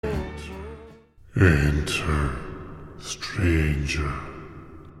Enter, stranger.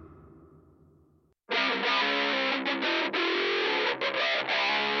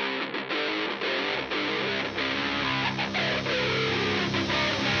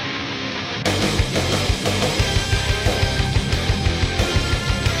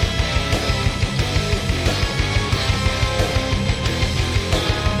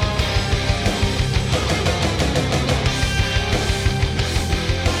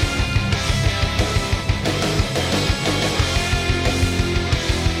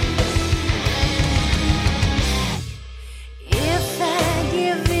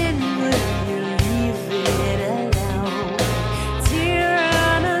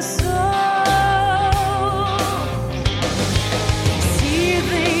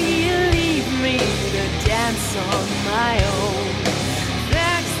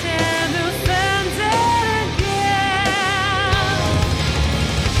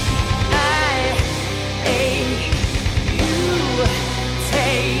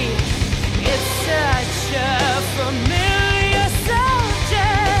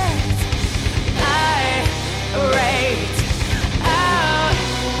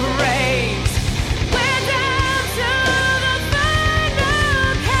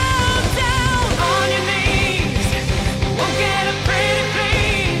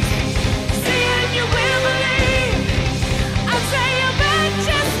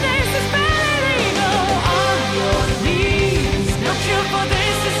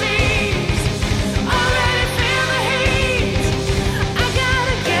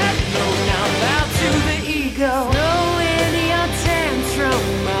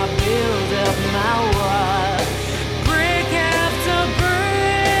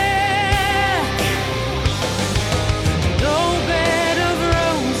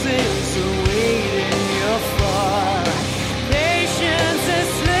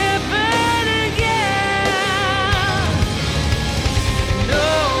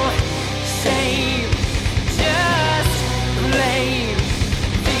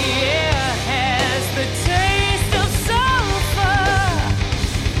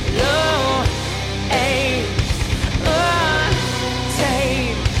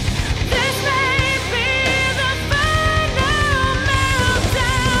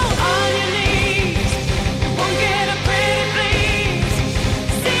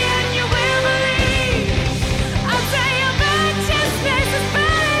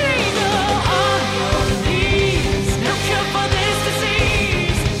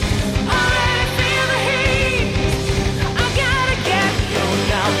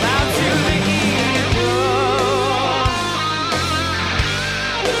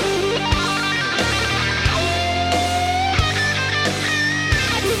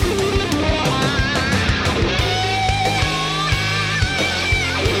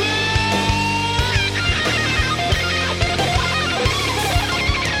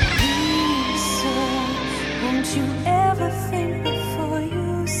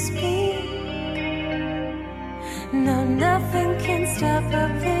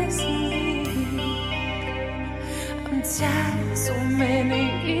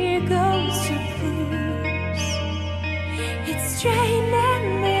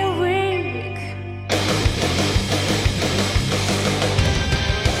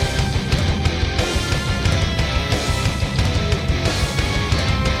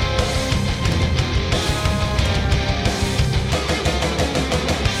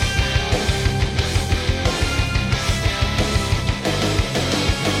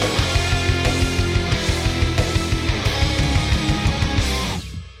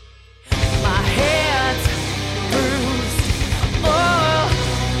 My head's bruised. Oh.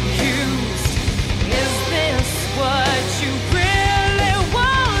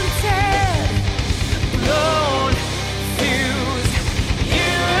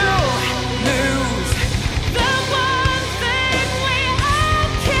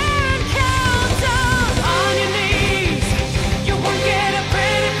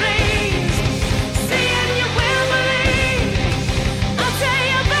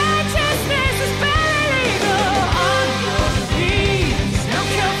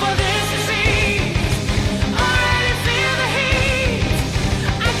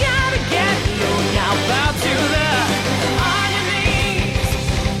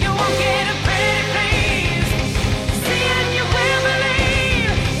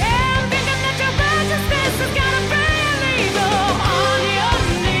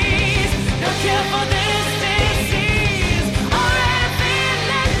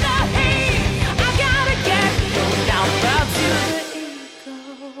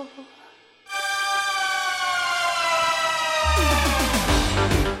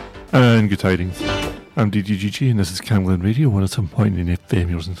 And good tidings. I'm DDGG and this is Camglen Radio 107.9 FM,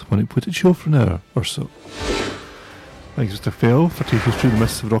 yours in Symphonic-Plated Show for an hour or so. Thanks Mr. Fell for taking us through the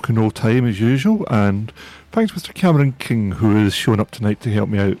mists of rock and roll time as usual, and thanks Mr. Cameron King who is showing up tonight to help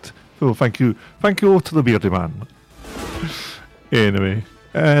me out. So thank you all to the beardy man. Anyway,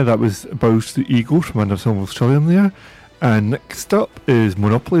 that was Bows to the Eagles from Under Some of Trillium there, and next up is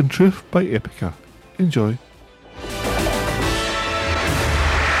Monopoly and Truth by Epica. Enjoy.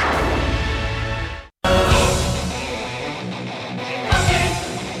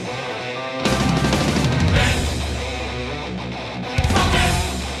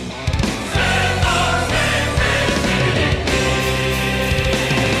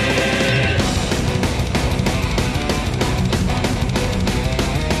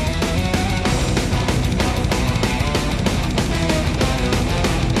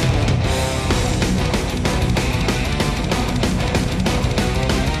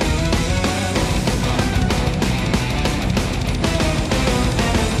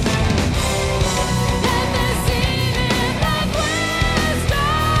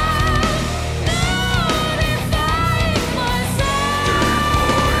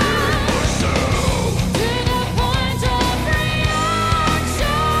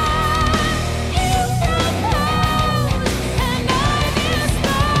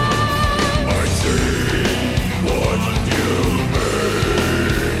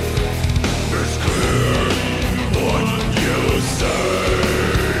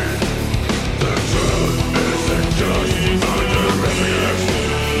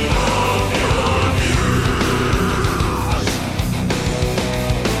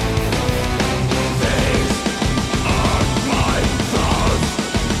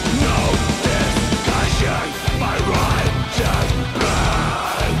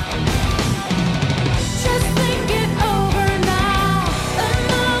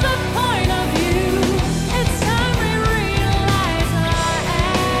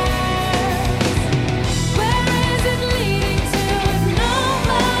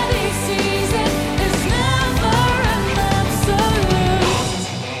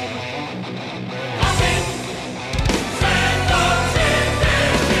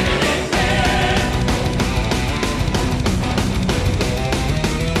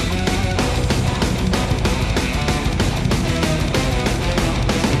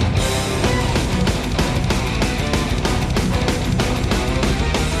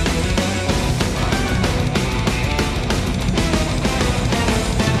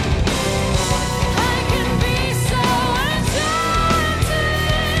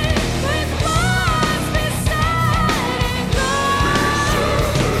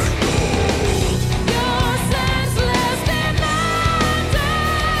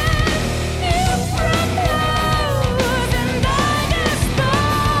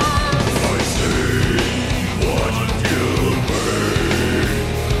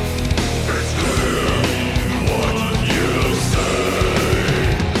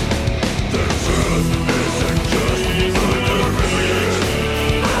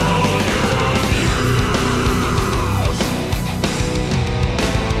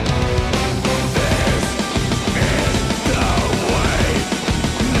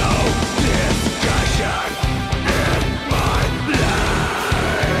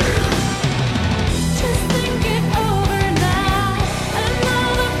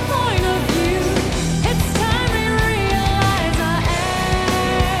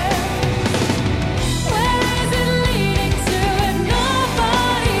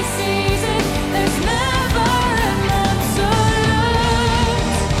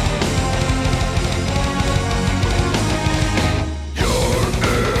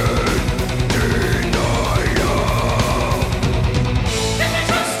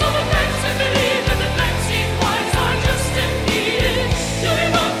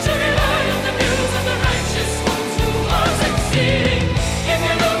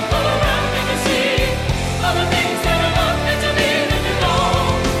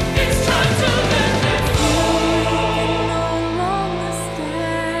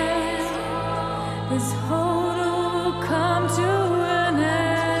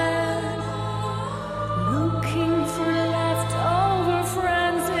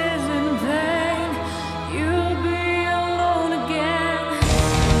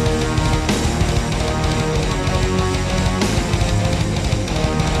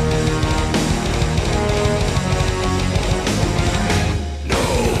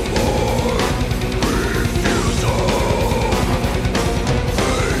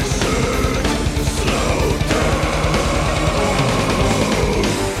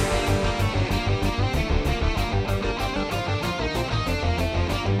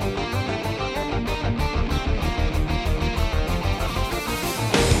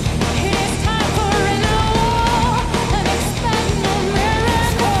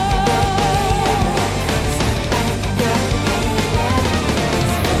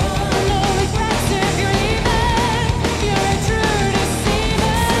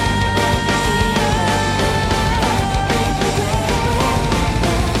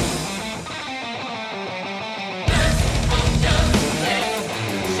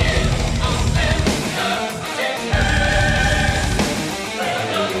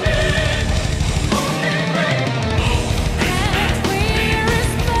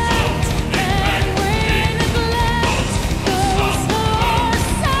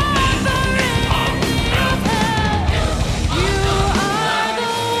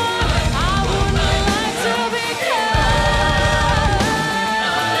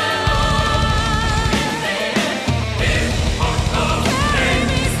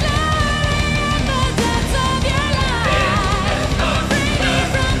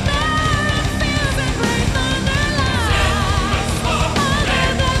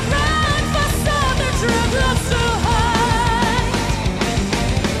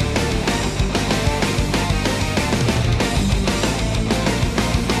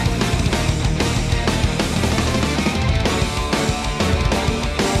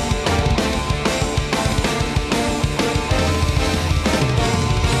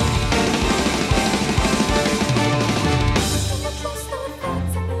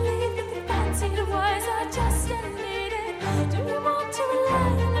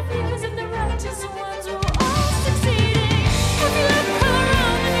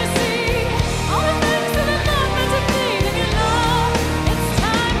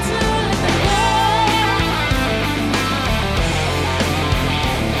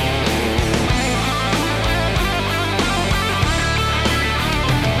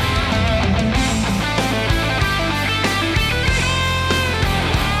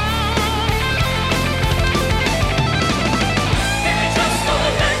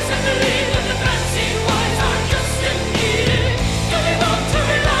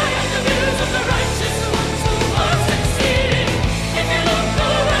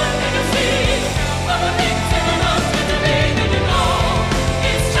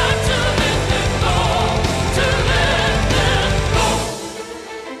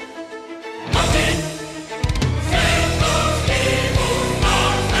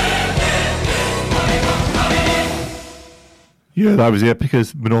 Yeah, that was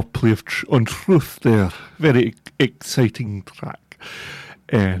Epica's Monopoly on Truth there. Very exciting track.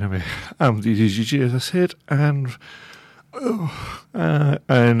 Anyway, I'm DJGG, as I said, and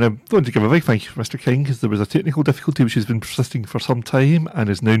I'm going to give a big thank you to Mr. King, because there was a technical difficulty which has been persisting for some time and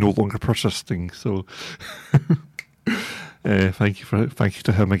is now no longer persisting. So, thank you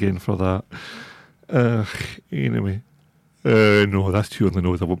to him again for that. Anyway, no, that's two on the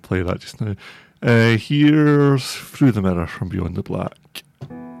nose. I won't play that just now. Here's Through the Mirror from Beyond the Black.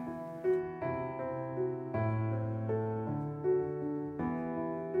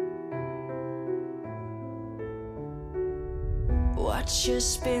 Watch you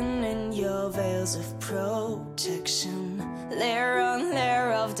spin in your veils of protection. Layer on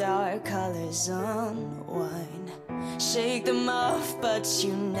layer of dark colors unwind. Shake them off, but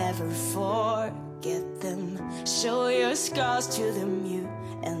you never forget them. Show your scars to the mute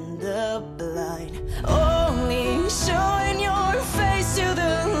and the blind. Only showing your face to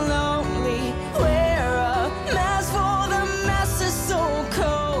the lonely. Wear a mask for the masses so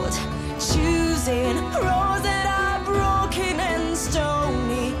cold. Choosing roads that are broken and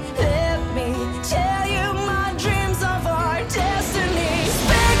stony. Let me tell you my dreams of our destiny.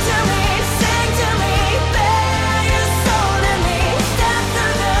 Speak to me, sing to me, bare your soul to me. Step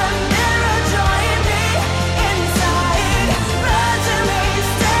through the mirror, join me inside. Run to me,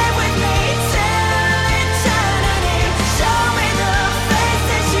 stay with me till eternity. Show me the face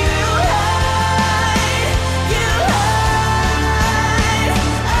that you hide. You hide.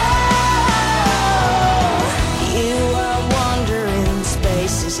 Oh, you are wandering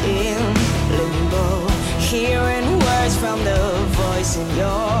spaces in limbo, hearing words from the voice in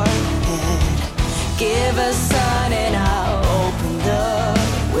your head. Give a sign and I'll open the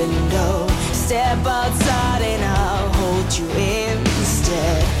window. Step outside and I'll hold you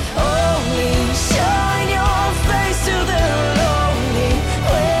instead. Only shine your face to the lonely.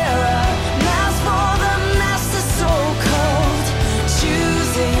 Wear a mask for the master so cold.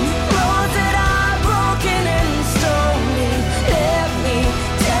 Choosing roads that are broken and stony. Let me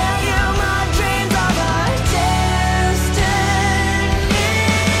tell you my dreams of our destiny.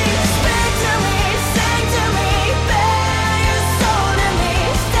 Speak to me, sing to me, bare your soul to me.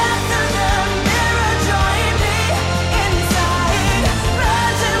 Step through the mirror, join me inside.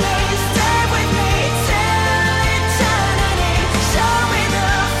 Run to me, stay with me till eternity. Show me the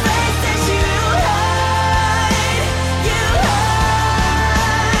face that you hide. You hide.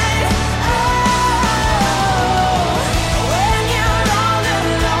 Oh, when you're all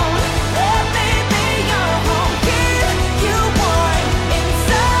alone, let me be your home. Keep you warm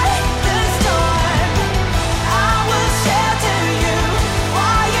inside the storm. I will shelter you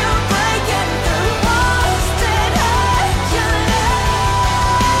while you're breaking through walls that hide your light.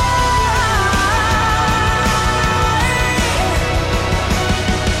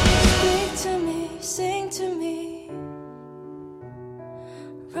 Speak to me, sing to me,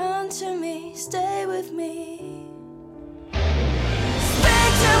 run to me, stay with me.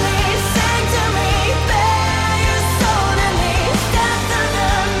 Speak to me, sing to me, bare your soul to me. Step through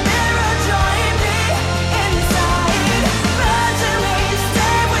the mirror, join me inside. Run to me,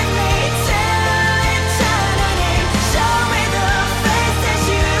 stay with me till eternity. Show me the face that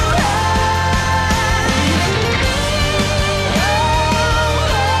you hide.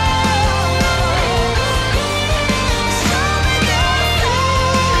 Show me the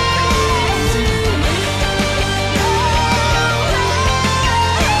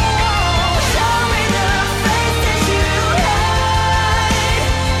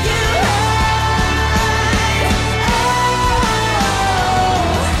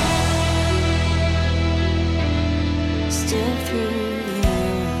Step through the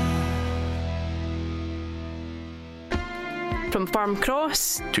mirror. From Farm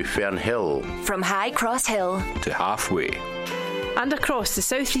Cross to Fernhill, From High Cross Hill. to Halfway. and across the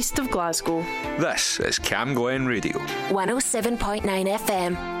southeast of Glasgow. This is Camglen Radio, 107.9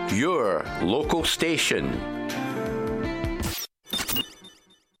 FM. your local station.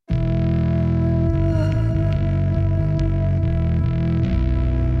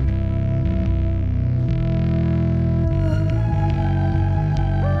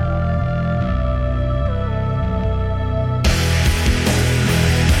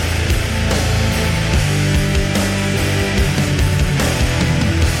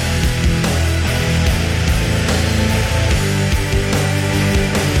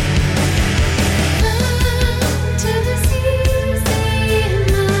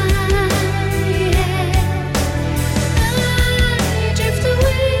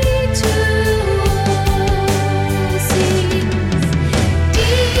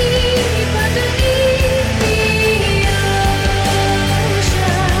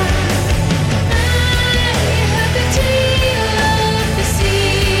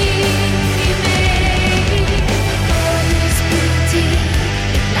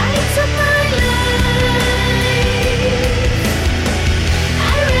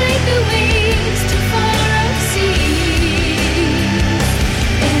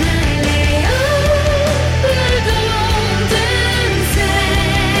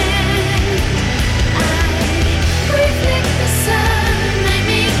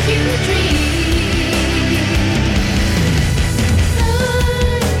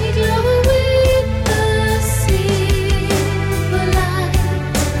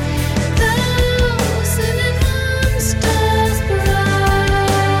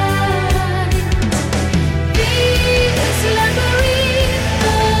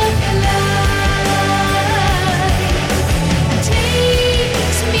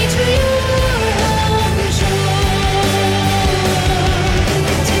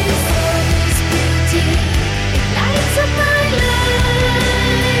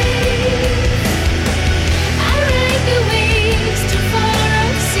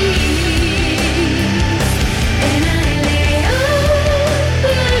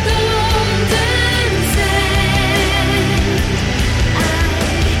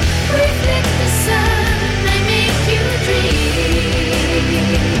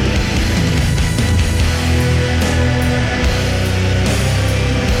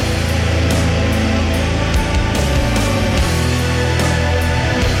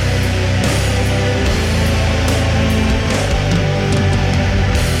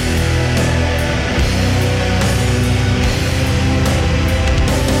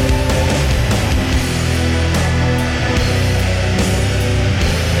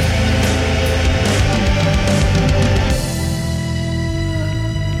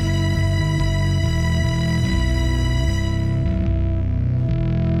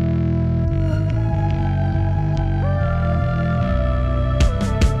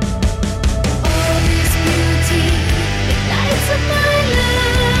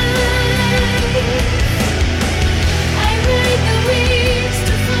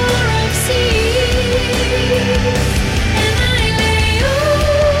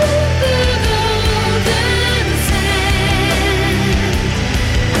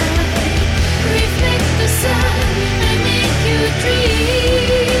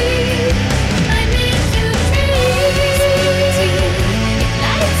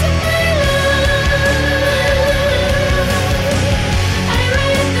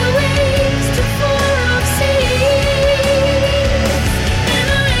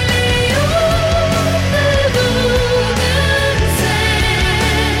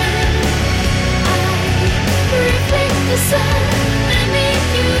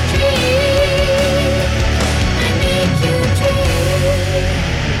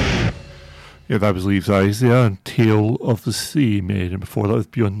 Yeah, that was Leaves' Eyes there, and Tale of the Sea Maid, and before that was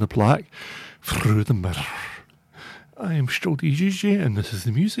Beyond the Black, Through the Mirror. I am still DJJ, and this is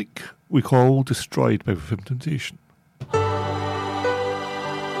the music we call Destroyed by Film Temptation.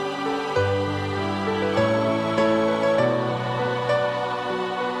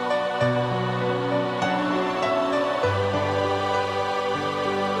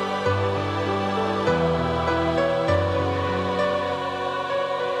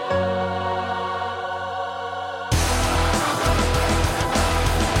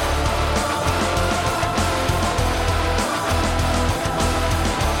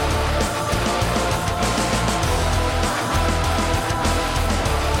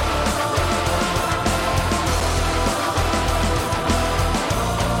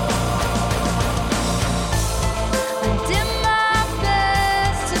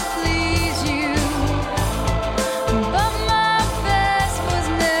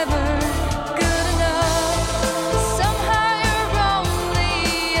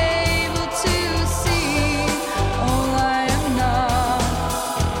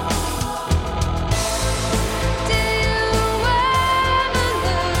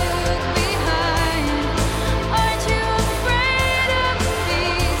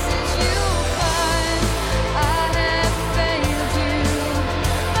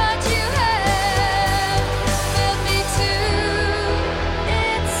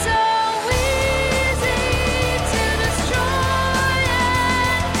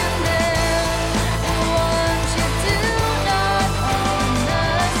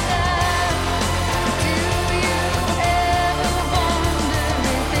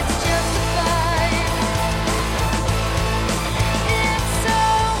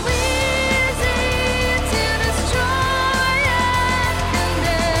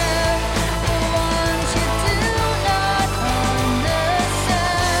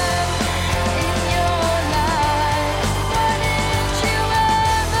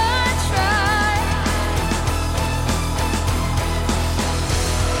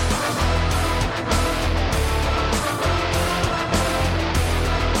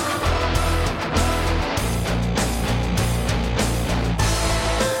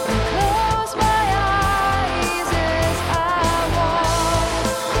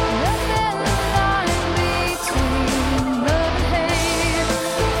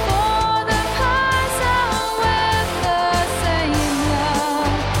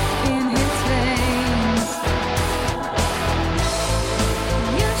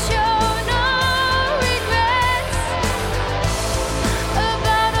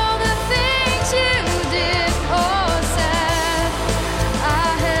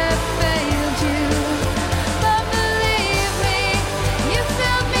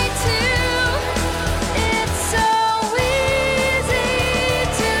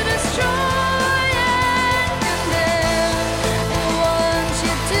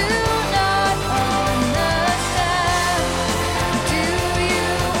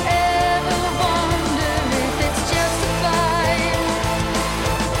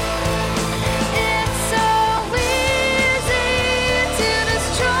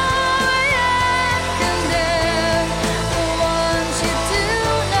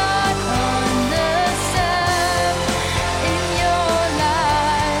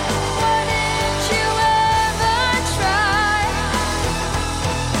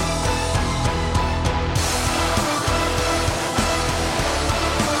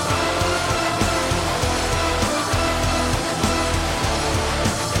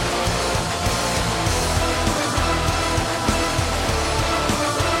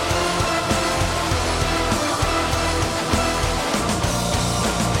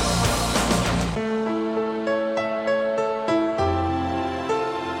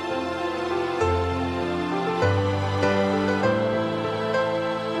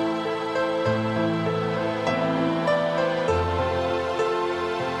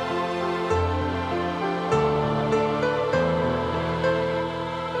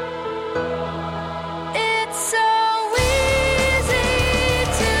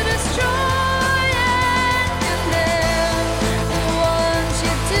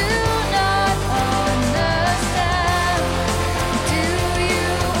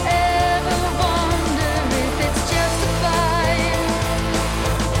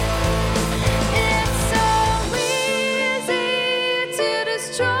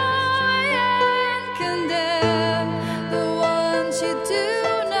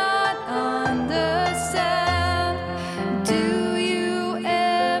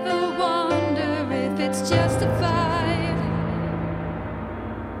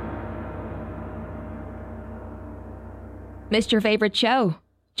 Missed your favourite show?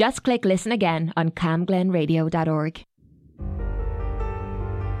 Just click listen again on camglenradio.org.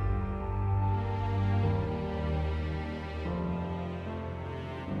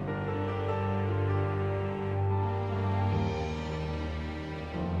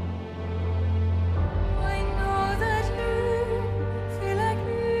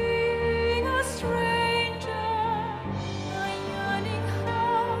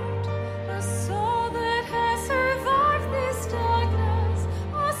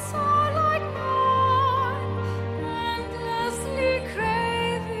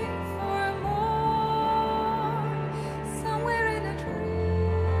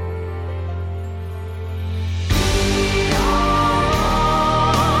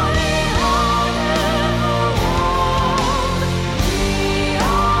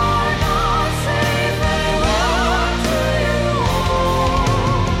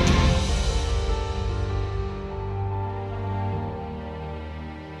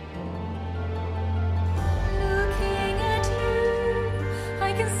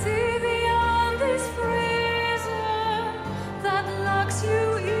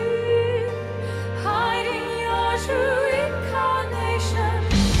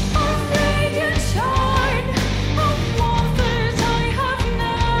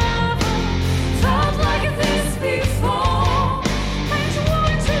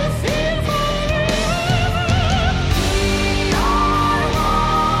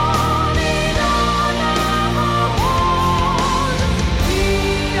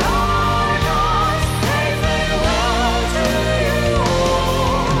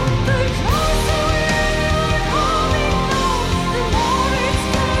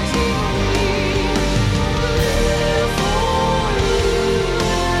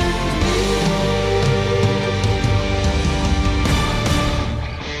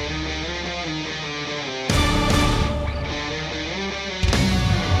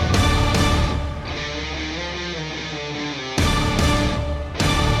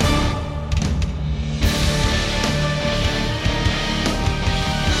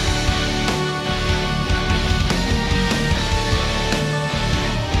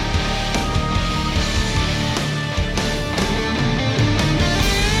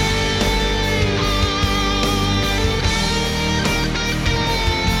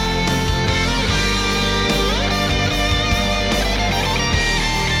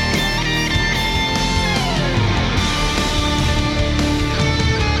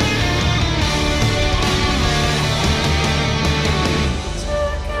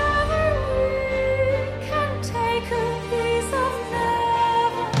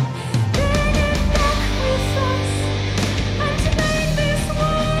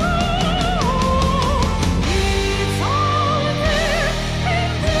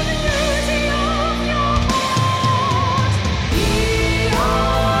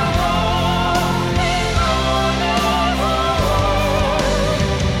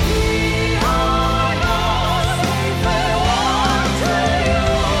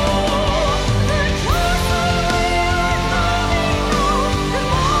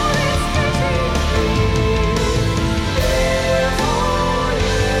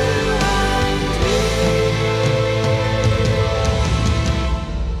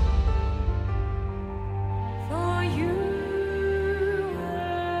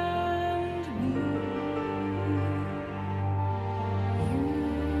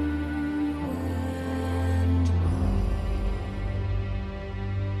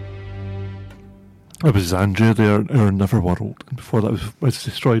 It was Andrea there, Our Neverworld, and before that was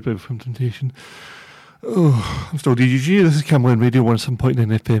Destroyed by Film Temptation. Oh, I'm still DGG. This is Camglen Radio 107.9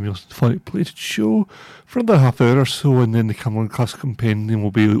 FM, your Symphonic-Plated Show for another half hour or so, and then the Camglen Classic Compendium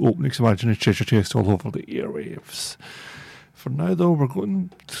will be opening some imaginary treasure chest all over the airwaves. For now, though, we're going.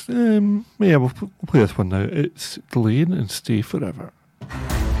 We'll play this one now. It's Delane and Stay Forever.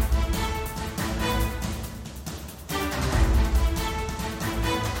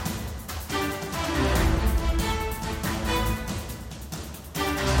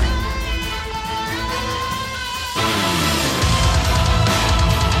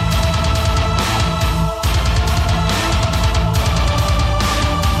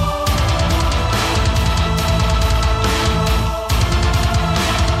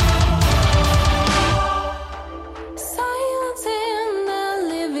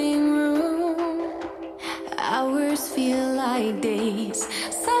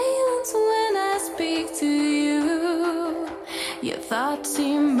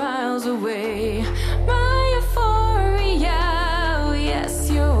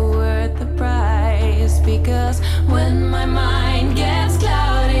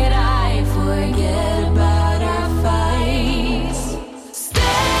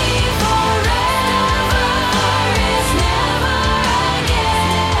 Stay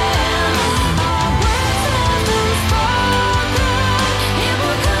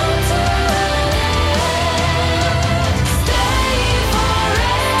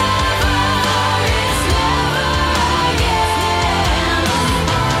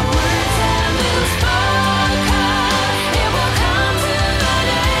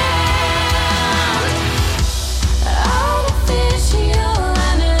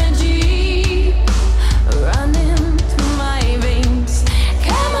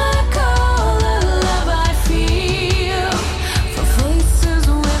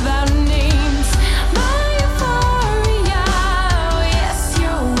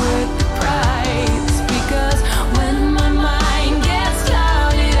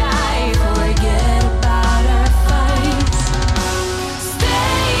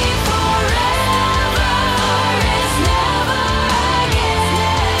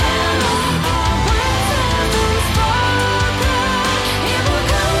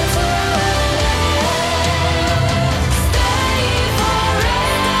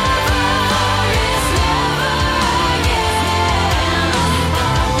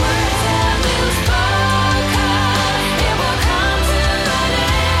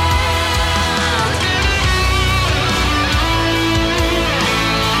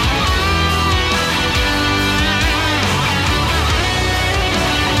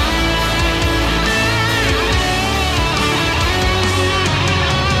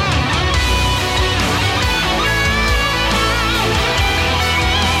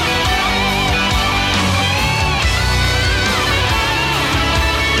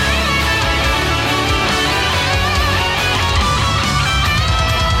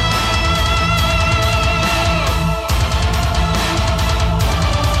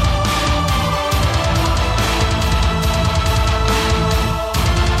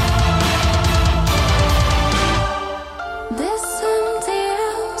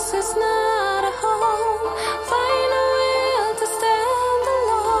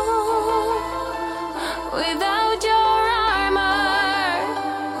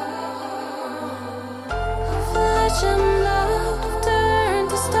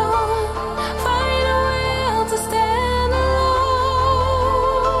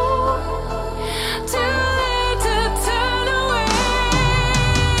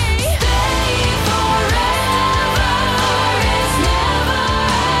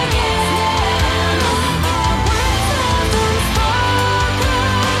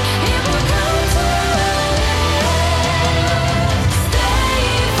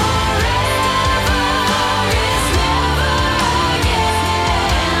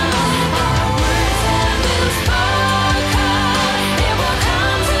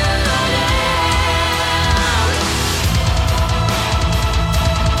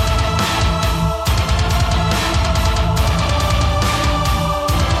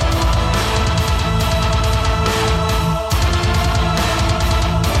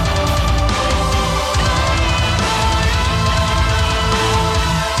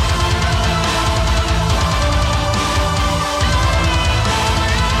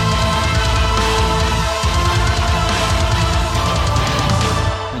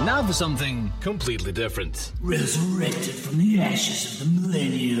for something completely different. Resurrected from the ashes of the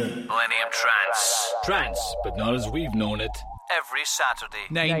millennium. Millennium Trance. Trance, but not as we've known it. Every Saturday,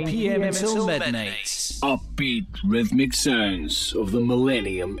 9 p.m. until midnight. Upbeat rhythmic sounds of the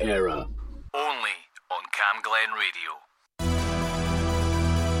millennium era. only on Cam Glen Radio.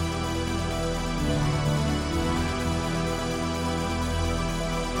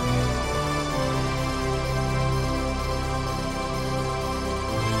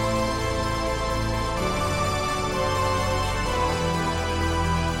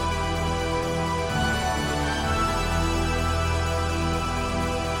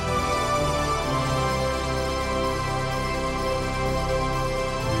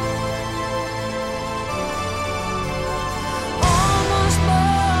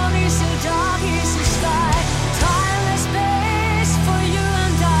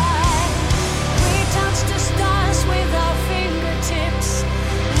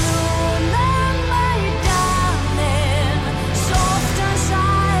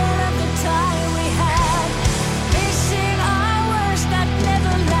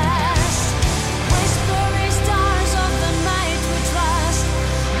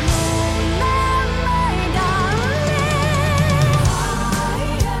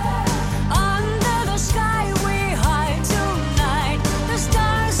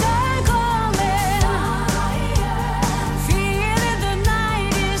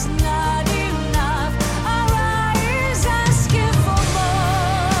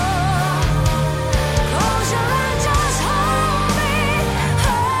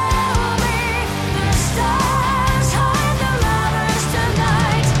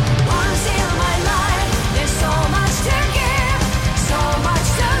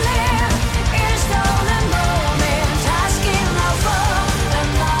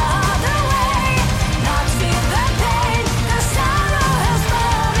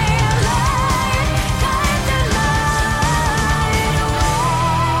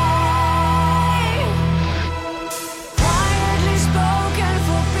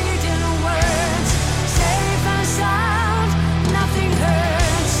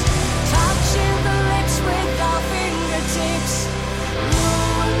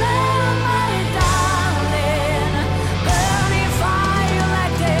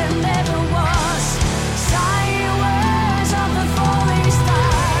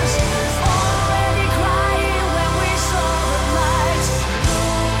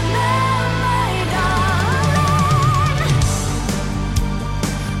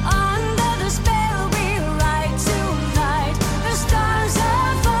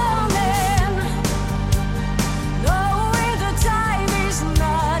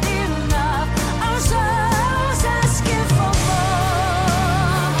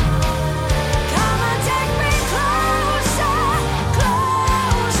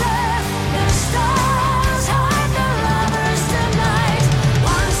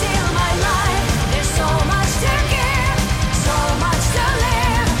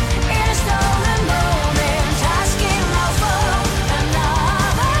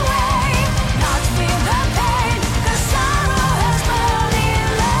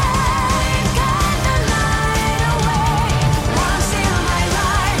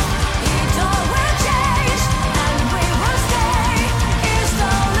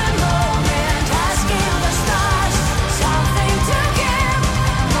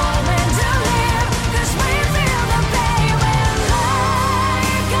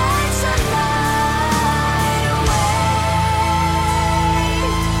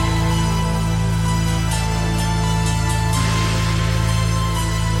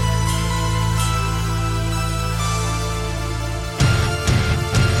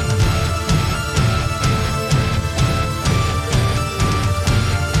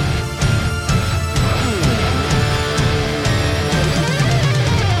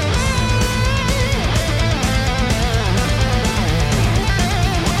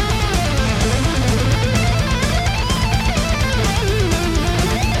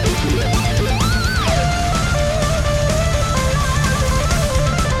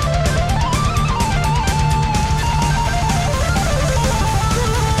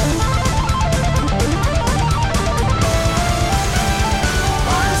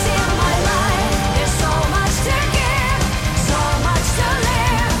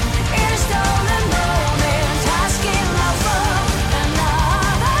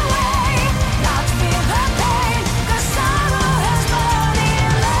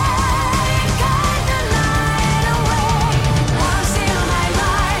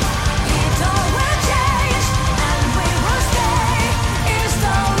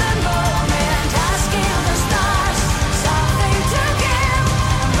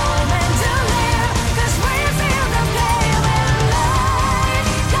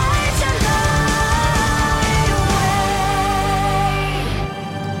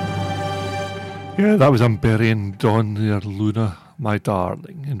 Yeah, that was I'm Burying Dawn there, Luna, my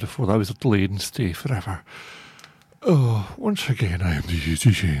darling. And before that was Delayed and Stay Forever. Oh, once again, I am the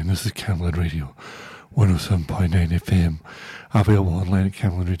UGJ, and this is Camlin Radio, 107.9 FM, available online at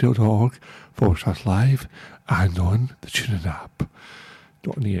camlinradio.org/live and on the TuneIn app,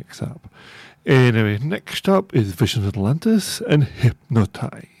 not on the X app. Anyway, next up is Vision of Atlantis and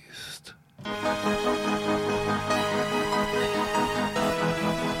Hypnotized.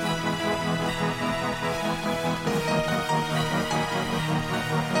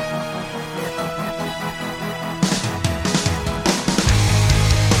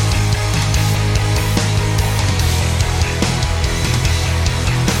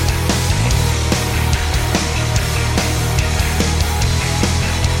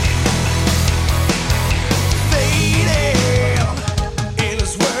 In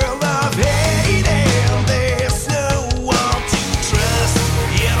this world of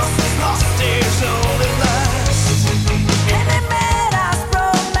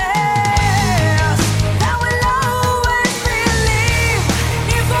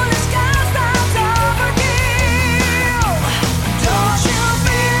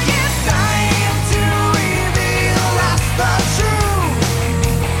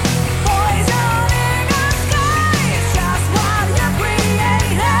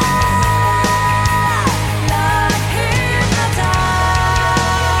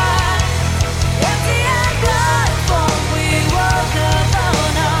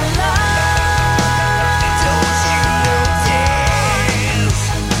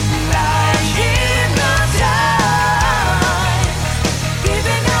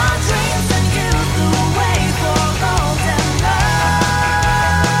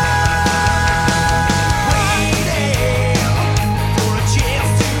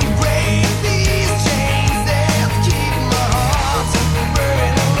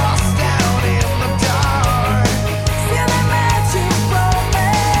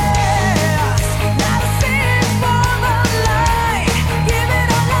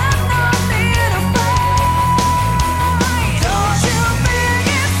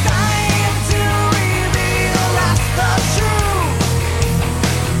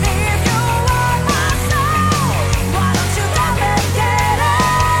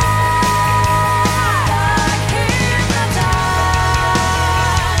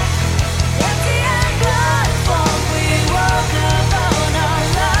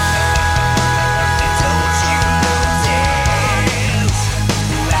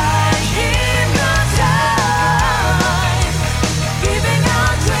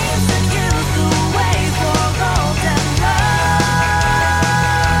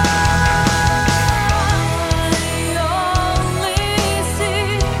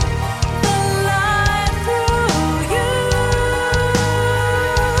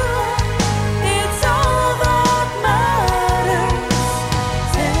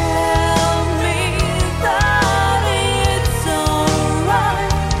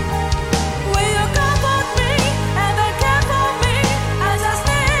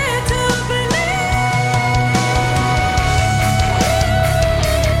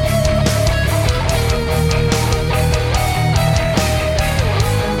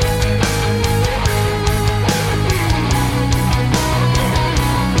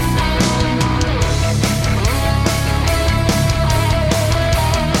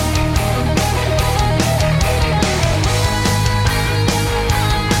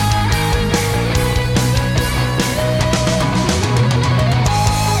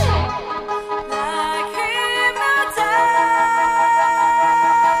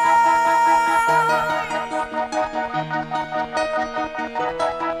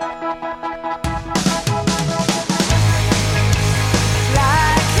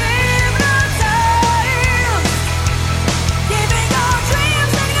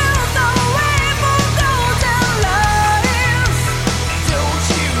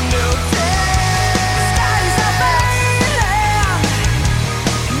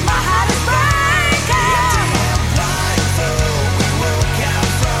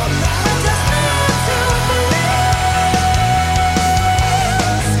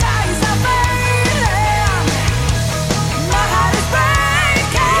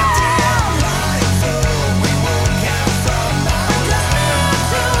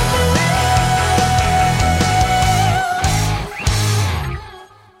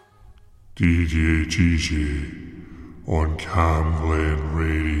DJ GJ on Cam Glen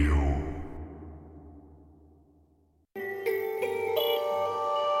Radio.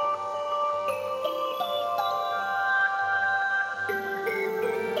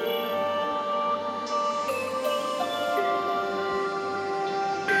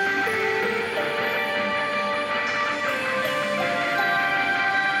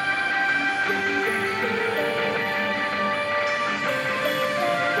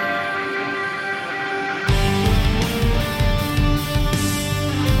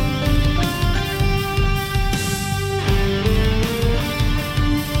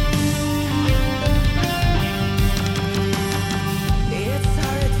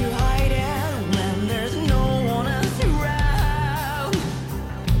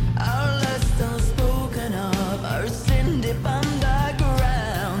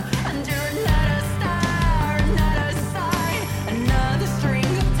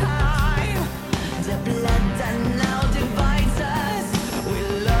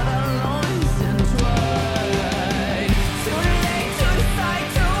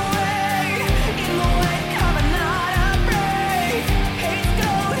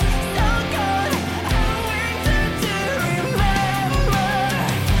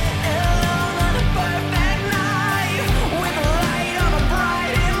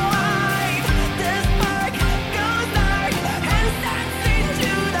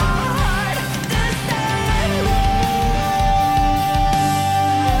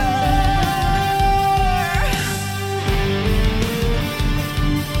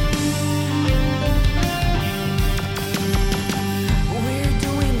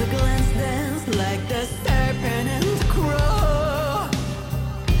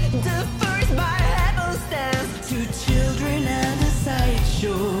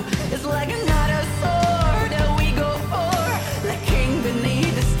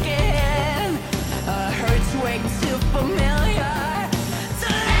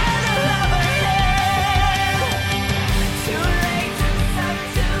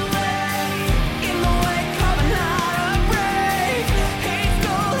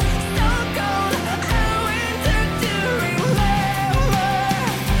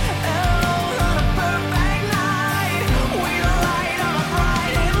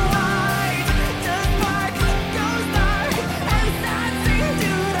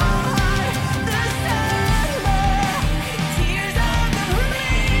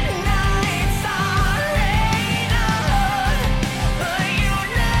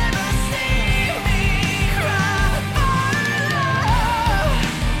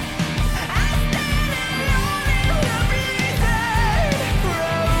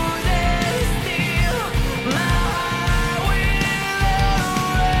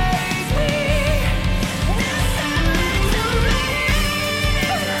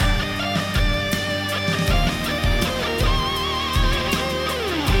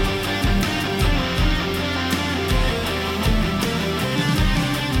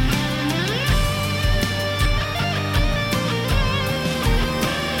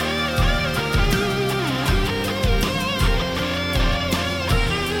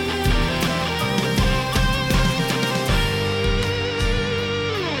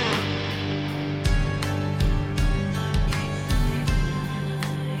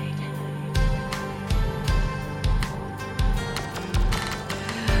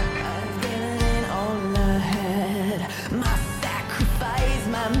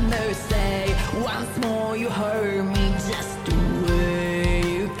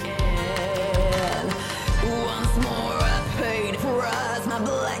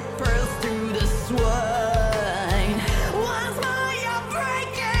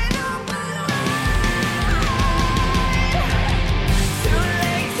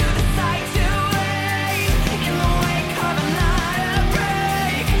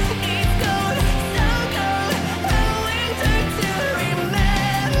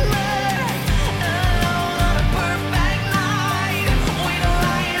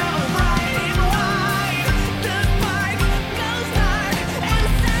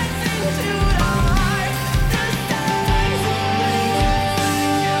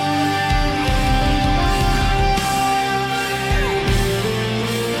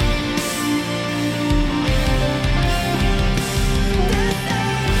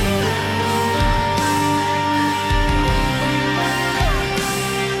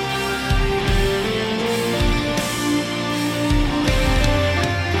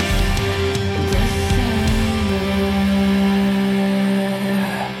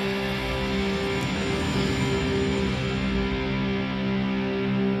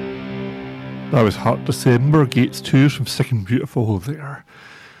 That was Heart December, Gates 2 from Sick and Beautiful there.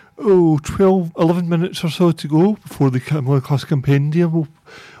 11 minutes or so to go before the Camglen Classic Compendium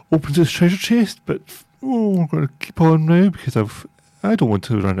opens its treasure chest, but we're going to keep on now because I don't want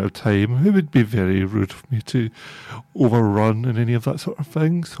to run out of time. It would be very rude of me to overrun and any of that sort of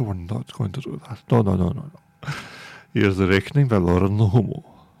thing, so we're not going to do that. No. Here's The Reckoning by Lauren Lohomo.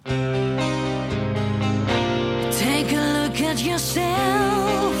 Take a look at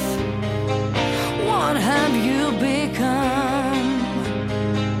yourself. What have you become?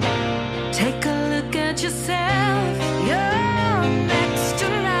 Take a look at yourself. You're next to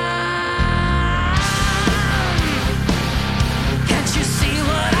none. Can't you see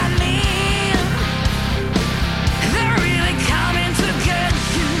what I mean? They're really coming to get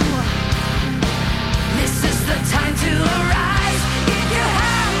you. This is the time to arise. If you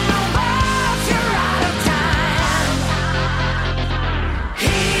have no balls, you're out of time.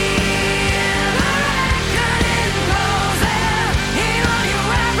 Hear the reckoning closing in on you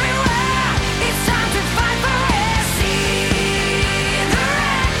everywhere. It's time to fight for it. See the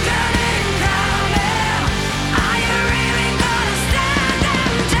reckoning coming. Are you really gonna stand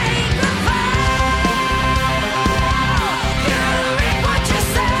and take the fall? You'll reap what you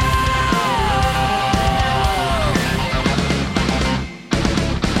sow.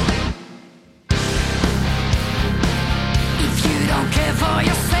 If you don't care for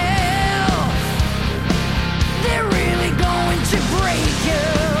yourself, they're really going to break you.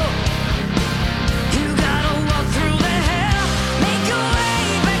 You gotta walk through the hell, make your way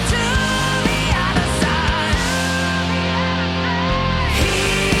back to the other side. Hear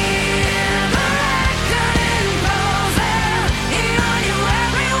the reckoning closing in on you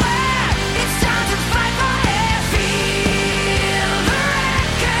everywhere. It's time to fight for it. Feel the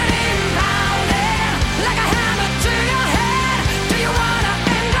reckoning pounding like a hammer to your head. Do you wanna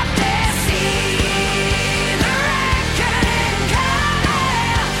end up there? See the reckoning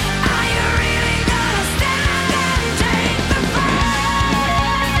coming. Are you really gonna stand and take the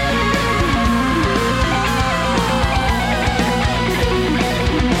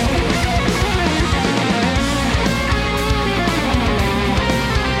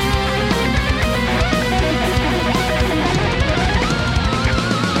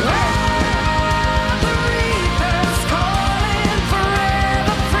The reaper's calling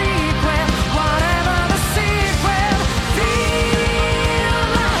forever frequent, whatever the sequel. Feel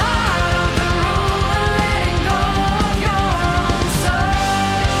the heart of the room and letting go of your own soul.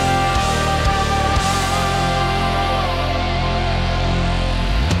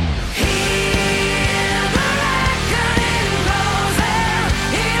 Hear the reckoning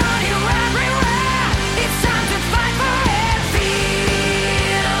closing in on you everywhere. It's time to fight for it.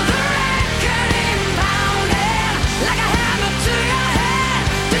 Feel the reckoning pounding like a hammer to your head.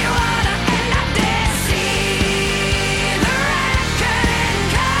 Do you wanna end up there? See the reckoning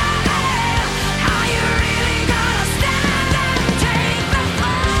coming. Are you really gonna stand and take the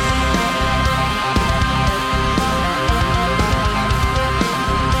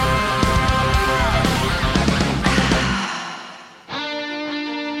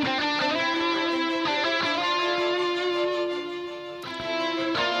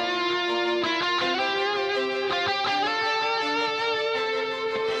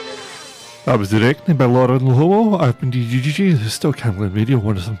That was The Reckoning by Lauren Lohomo. I've been DGG. This is still Camglen Radio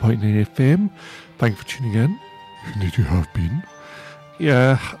 107.9 FM. Thank you for tuning in. Indeed you have been.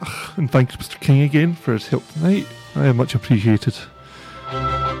 Yeah, and thanks Mr. King again for his help tonight. Much appreciated.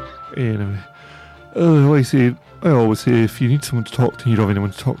 Anyway, I always say if you need someone to talk to and you don't have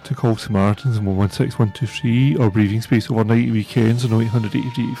anyone to talk to, call Samaritans on 116123 or Breathing Space overnight weekends on 0800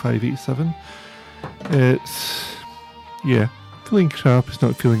 85 87. It's, yeah, feeling crap is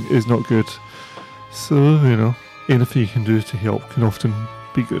not good. So, anything you can do to help can often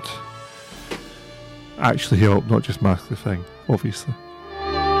be good. Actually help, not just mask the thing, obviously.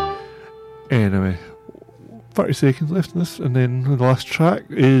 Anyway, 30 seconds left in this, and then the last track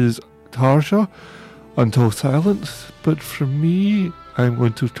is Tarja, Until Silence. But for me, I'm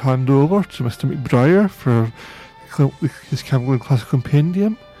going to hand over to Mr. McBriar for his Camglen Classic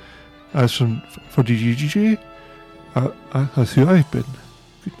Compendium. As for DGGJ, that's who I've been.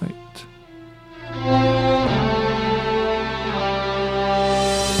 Good night.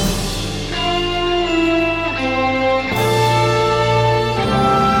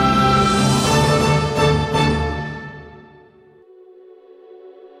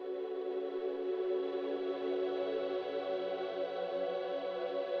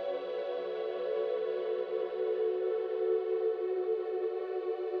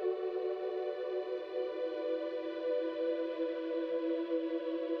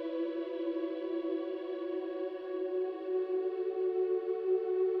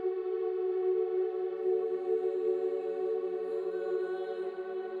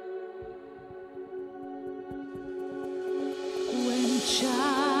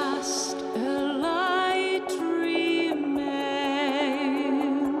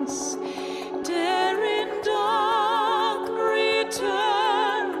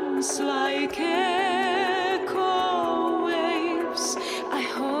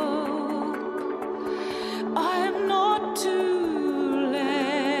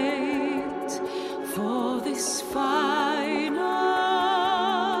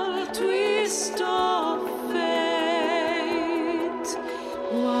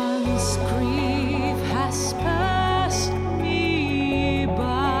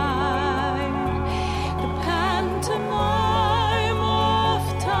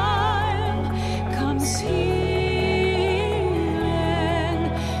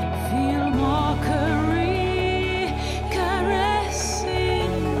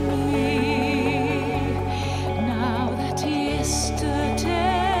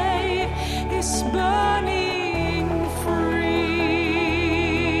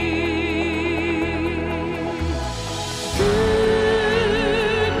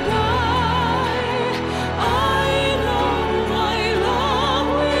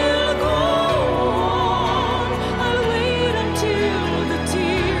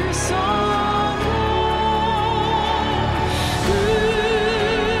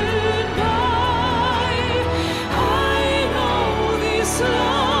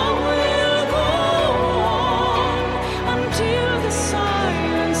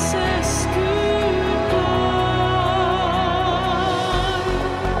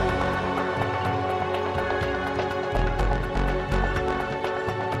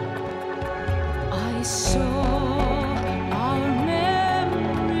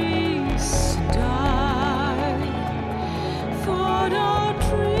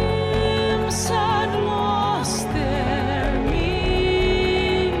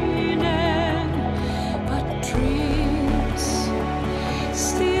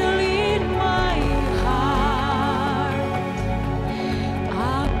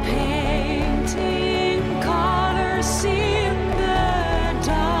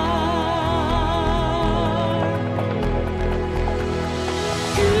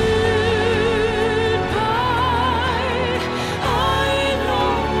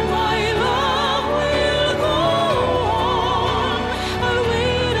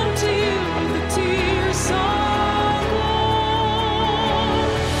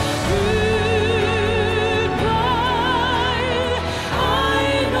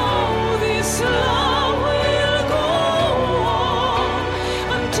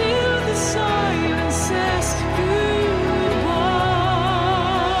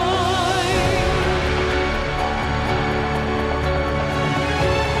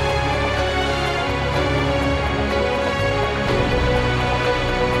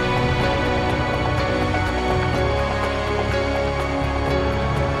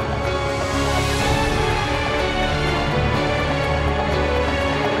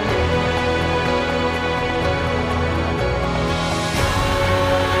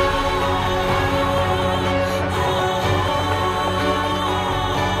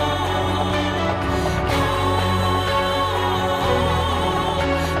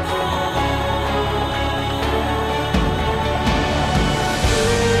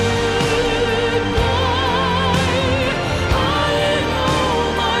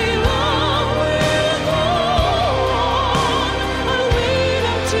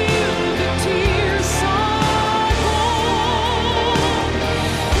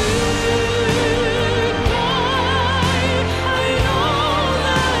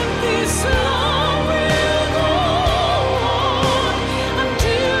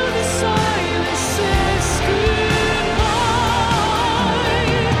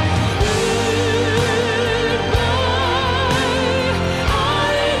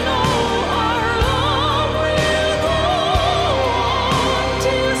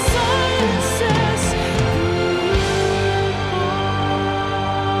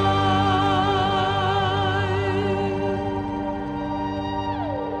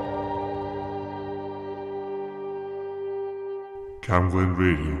 Camglen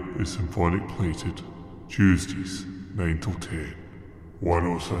Radio is Symphonic-Plated, Tuesdays 9 till 10,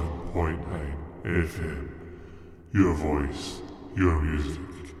 107.9 FM. Your voice, your music,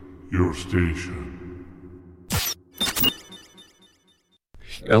 your station.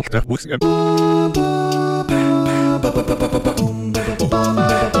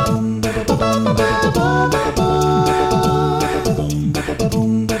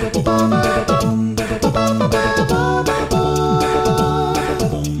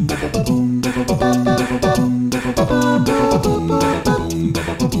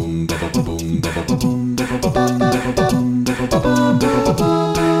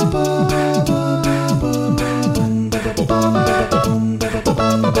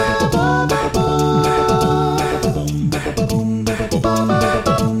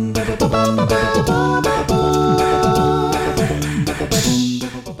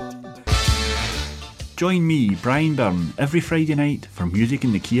 Join me, Brian Byrne, every Friday night for Music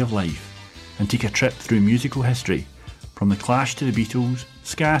in the Key of Life and take a trip through musical history, from the Clash to the Beatles,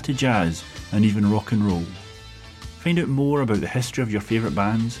 ska to jazz and even rock and roll. Find out more about the history of your favourite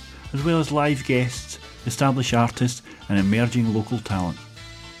bands, as well as live guests, established artists and emerging local talent.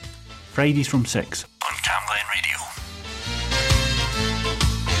 Fridays from 6 on Camglen Radio.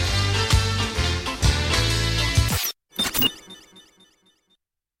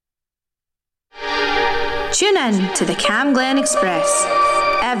 Tune in to the Camglen Express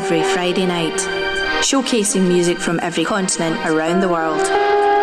every Friday night, showcasing music from every continent around the world.